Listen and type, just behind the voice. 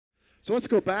So let's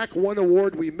go back. One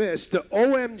award we missed. The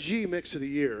OMG Mix of the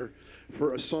Year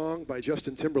for a song by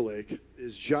Justin Timberlake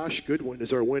is Josh Gudwin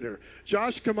is our winner.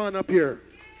 Josh, come on up here.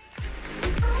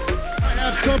 I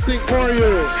have something for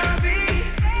you.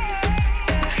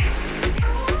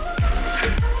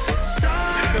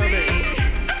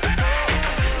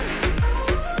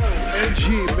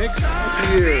 OMG Mix of the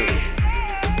Year.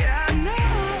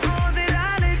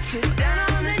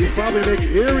 He's probably making,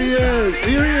 here he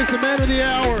is the man of the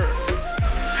hour.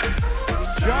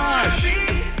 Josh,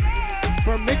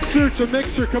 from mixer to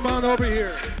mixer, come on over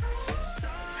here.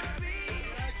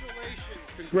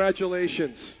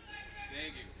 Congratulations.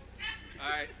 Thank you.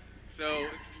 All right, so,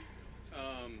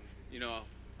 you know, I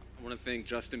want to thank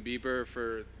Justin Bieber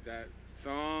for that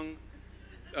song.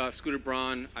 Scooter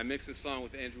Braun, I mixed this song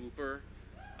with Andrew Wuepper.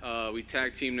 We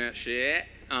tag team that shit.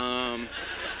 Let's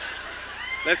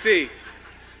see.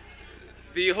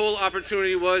 The whole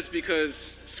opportunity was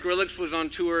because Skrillex was on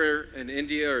tour in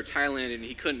India or Thailand and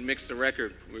he couldn't mix the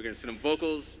record. We were gonna send him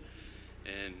vocals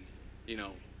and, you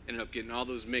know, ended up getting all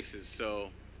those mixes.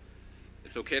 So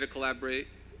it's okay to collaborate.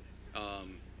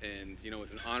 And, you know,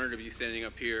 it's an honor to be standing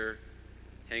up here,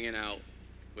 hanging out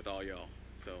with all y'all.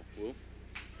 So, woo.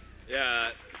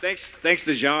 Yeah, thanks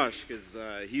to Josh, because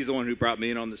he's the one who brought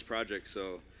me in on this project.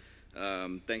 So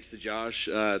thanks to Josh.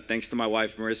 Thanks to my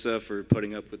wife, Marissa, for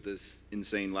putting up with this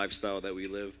insane lifestyle that we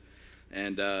live.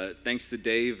 And thanks to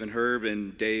Dave and Herb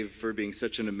and Dave for being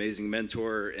such an amazing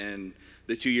mentor. And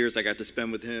the 2 years I got to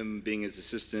spend with him being his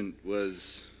assistant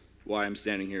was why I'm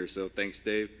standing here. So thanks,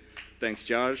 Dave. Thanks,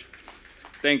 Josh.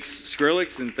 Thanks,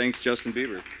 Skrillex, and thanks, Justin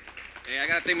Bieber. Hey, I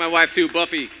gotta thank my wife too,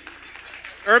 Buffy.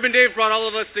 Urban Dave brought all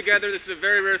of us together. This is a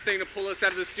very rare thing to pull us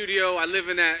out of the studio. I live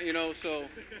in that, you know, so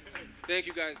thank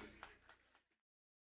you guys.